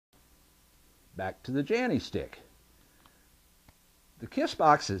back to the Janty stick. The kiss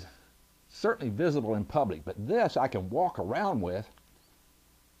box is certainly visible in public, but this I can walk around with,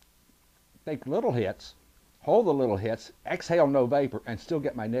 take little hits, hold the little hits, exhale no vapor, and still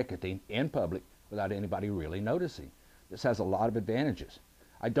get my nicotine in public without anybody really noticing. This has a lot of advantages.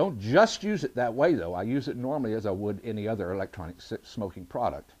 I don't just use it that way, though. I use it normally as I would any other electronic smoking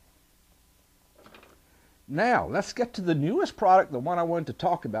product. Now, let's get to the newest product, the one I wanted to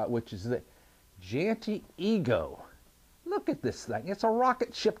talk about, which is the Janty Ego. Look at this thing. It's a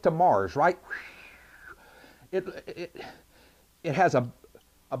rocket ship to Mars, right? It has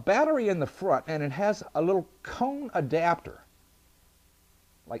a battery in the front, and it has a little cone adapter,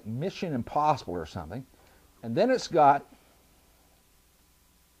 like Mission Impossible or something. And then it's got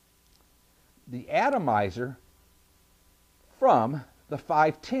the atomizer from the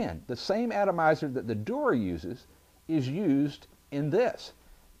 510. The same atomizer that the Dura uses is used in this.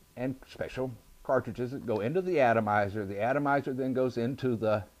 And special cartridges that go into the atomizer. The atomizer then goes into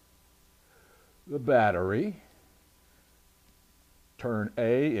the battery. Turn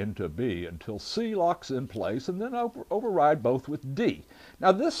A into B until C locks in place, and then override both with D.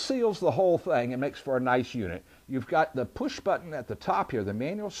 Now this seals the whole thing and makes for a nice unit. You've got the push button at the top here, the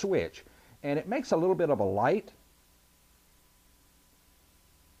manual switch, and it makes a little bit of a light.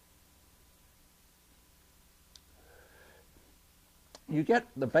 You get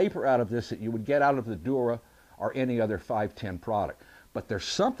the vapor out of this that you would get out of the Dura or any other 510 product. But there's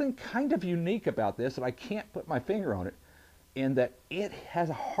something kind of unique about this, and I can't put my finger on it, in that it has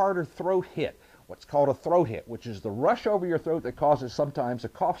a harder throat hit, what's called a throat hit, which is the rush over your throat that causes sometimes a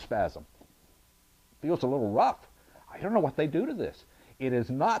cough spasm. Feels a little rough. I don't know what they do to this. It is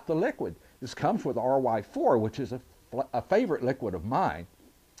not the liquid. This comes with RY4, which is a favorite liquid of mine,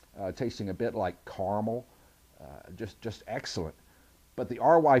 tasting a bit like caramel, just excellent. But the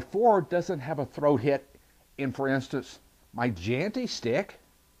RY4 doesn't have a throat hit in, for instance, my Janty stick,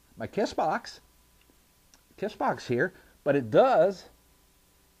 my kiss box here, but it does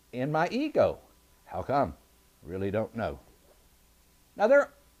in my Ego. How come? Really don't know. Now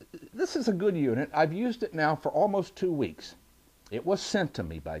this is a good unit. I've used it now for almost 2 weeks. It was sent to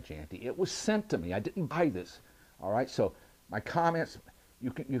me by Janty. It was sent to me. I didn't buy this. All right, so my comments, you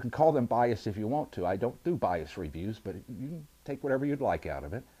can call them biased if you want to. I don't do bias reviews, but you can take whatever you'd like out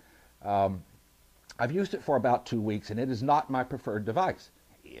of it. I've used it for about 2 weeks, and it is not my preferred device.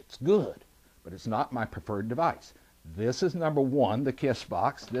 It's good, but it's not my preferred device. This is number 1, the kiss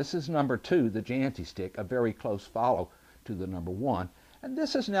box. This is number 2, the Janty stick, a very close follow to the number 1. And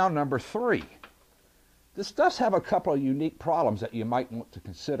this is now number 3. This does have a couple of unique problems that you might want to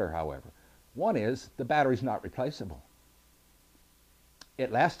consider, however. One is the battery's not replaceable.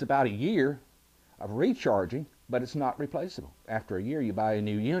 It lasts about a year of recharging, but it's not replaceable. After a year, you buy a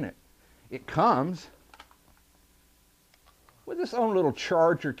new unit. It comes with its own little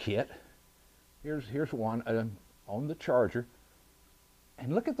charger kit. Here's one on the charger.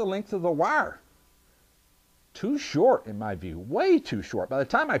 And look at the length of the wire. Too short, in my view. Way too short. By the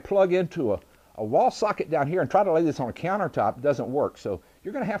time I plug into a wall socket down here and try to lay this on a countertop, it doesn't work. So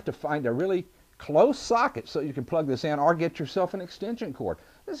you're going to have to find a really close socket so you can plug this in, or get yourself an extension cord.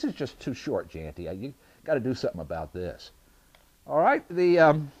 This is just too short, Janty. You got to do something about this. All right,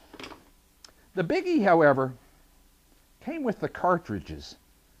 the biggie, however, came with the cartridges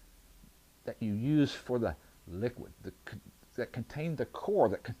that you use for the liquid that contain the core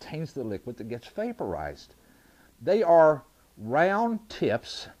that contains the liquid that gets vaporized. They are round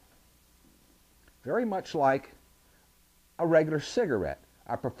tips, very much like a regular cigarette.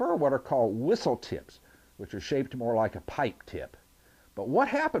 I prefer what are called whistle tips, which are shaped more like a pipe tip. But what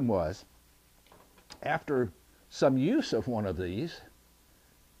happened was, after some use of one of these,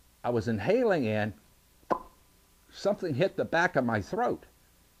 I was inhaling and something hit the back of my throat.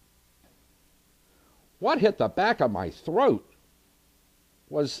 What hit the back of my throat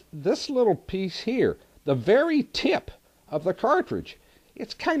was this little piece here, the very tip of the cartridge.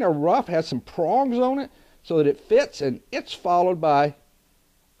 It's kind of rough, has some prongs on it so that it fits, and it's followed by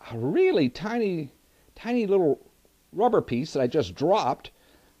a really tiny little rubber piece that I just dropped.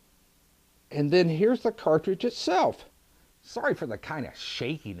 And then here's the cartridge itself. Sorry for the kind of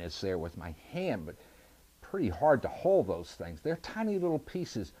shakiness there with my hand, but pretty hard to hold those things. They're tiny little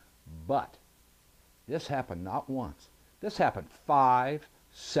pieces, but this happened not once. This happened 5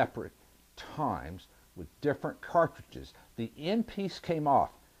 separate times with different cartridges. The end piece came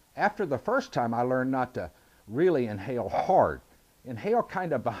off. After the first time, I learned not to really inhale hard. Inhale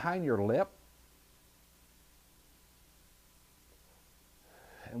kind of behind your lip.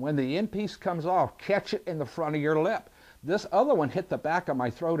 And when the end piece comes off, catch it in the front of your lip. This other one hit the back of my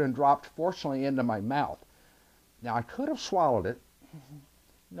throat and dropped, fortunately, into my mouth. Now, I could have swallowed it,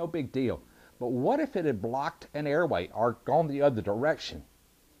 no big deal. But what if it had blocked an airway or gone the other direction?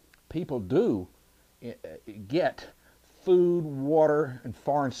 People do get food, water, and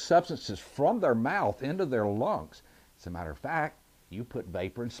foreign substances from their mouth into their lungs. As a matter of fact, you put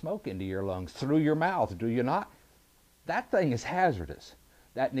vapor and smoke into your lungs through your mouth, do you not? That thing is hazardous.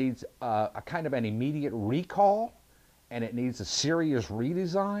 That needs a kind of an immediate recall, and it needs a serious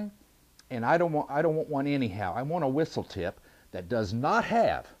redesign. And I don't want one anyhow. I want a whistle tip that does not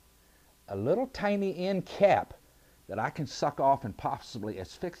have a little tiny end cap that I can suck off and possibly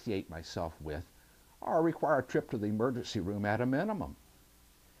asphyxiate myself with, or require a trip to the emergency room at a minimum.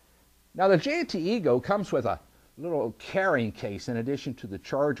 Now, the Janty Ego comes with a little carrying case in addition to the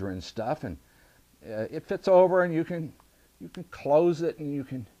charger and stuff, and it fits over, and you can close it, and you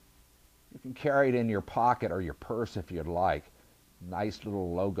can carry it in your pocket or your purse if you'd like. Nice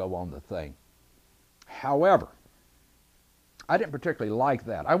little logo on the thing. However, I didn't particularly like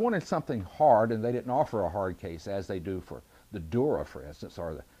that. I wanted something hard, and they didn't offer a hard case as they do for the Dura, for instance,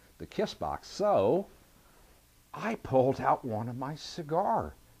 or the Kiss box. So I pulled out one of my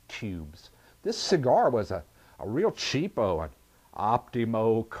cigar tubes. This cigar was a real cheapo, an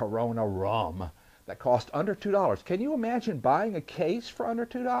Optimo Corona rum that cost under $2. Can you imagine buying a case for under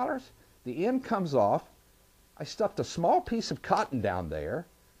 $2? The end comes off. I stuffed a small piece of cotton down there.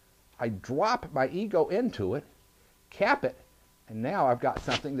 I drop my Ego into it, cap it, and now I've got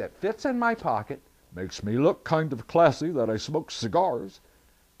something that fits in my pocket, makes me look kind of classy that I smoke cigars,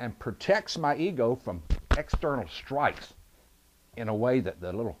 and protects my Ego from external strikes in a way that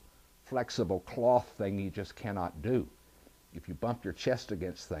the little flexible cloth thing you just cannot do. If you bump your chest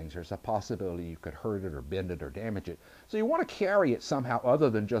against things, there's a possibility you could hurt it or bend it or damage it. So you want to carry it somehow other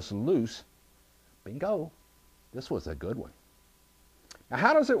than just loose. Bingo. This was a good one. Now,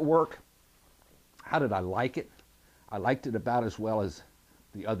 how does it work? How did I like it? I liked it about as well as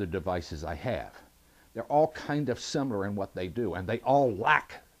the other devices I have. They're all kind of similar in what they do, and they all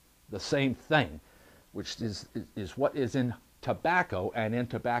lack the same thing, which is what is in tobacco and in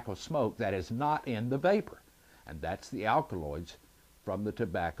tobacco smoke that is not in the vapor, and that's the alkaloids from the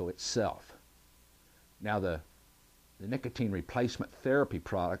tobacco itself. Now, the nicotine replacement therapy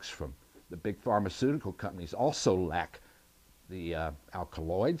products from the big pharmaceutical companies also lack the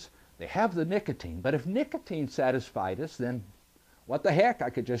alkaloids. They have the nicotine, but if nicotine satisfied us, then what the heck? I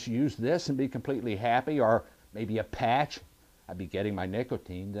could just use this and be completely happy, or maybe a patch. I'd be getting my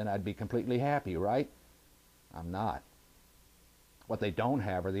nicotine, then I'd be completely happy, right? I'm not. What they don't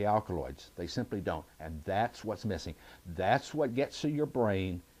have are the alkaloids. They simply don't, and that's what's missing. That's what gets to your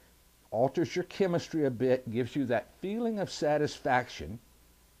brain, alters your chemistry a bit, gives you that feeling of satisfaction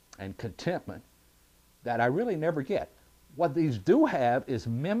and contentment that I really never get. What these do have is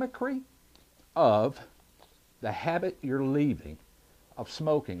mimicry of the habit you're leaving, of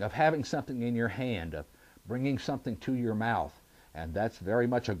smoking, of having something in your hand, of bringing something to your mouth, and that's very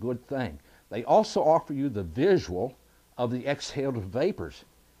much a good thing. They also offer you the visual of the exhaled vapors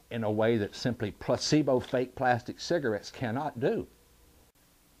in a way that simply placebo fake plastic cigarettes cannot do.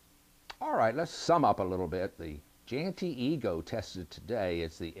 All right, let's sum up a little bit. The Janty Ego tested today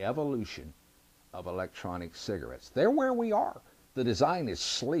is the evolution of electronic cigarettes. They're where we are. The design is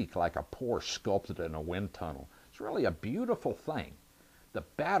sleek, like a pore sculpted in a wind tunnel. It's really a beautiful thing. The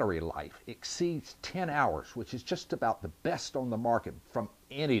battery life exceeds 10 hours, which is just about the best on the market from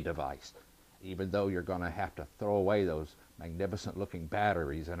any device, even though you're going to have to throw away those magnificent looking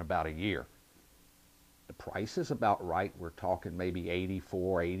batteries in about a year. The price is about right. We're talking maybe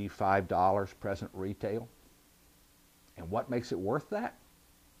 $84, $85 present retail. And what makes it worth that?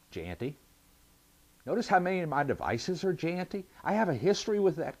 Janty. Notice how many of my devices are Janty. I have a history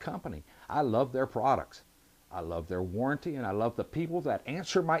with that company. I love their products. I love their warranty, and I love the people that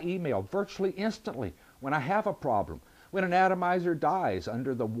answer my email virtually instantly when I have a problem. When an atomizer dies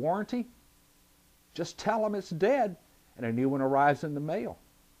under the warranty, just tell them it's dead and a new one arrives in the mail.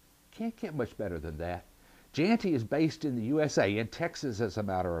 Can't get much better than that. Janty is based in the USA, in Texas as a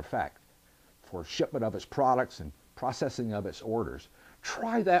matter of fact, for shipment of its products and processing of its orders.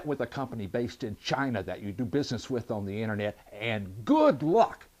 Try that with a company based in China that you do business with on the internet, and good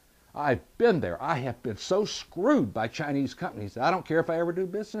luck. I've been there. I have been so screwed by Chinese companies that I don't care if I ever do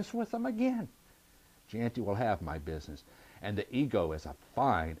business with them again. Janty will have my business. And the Ego is a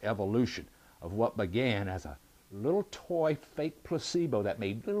fine evolution of what began as a little toy fake placebo that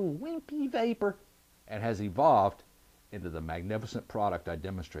made little wimpy vapor and has evolved into the magnificent product I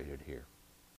demonstrated here.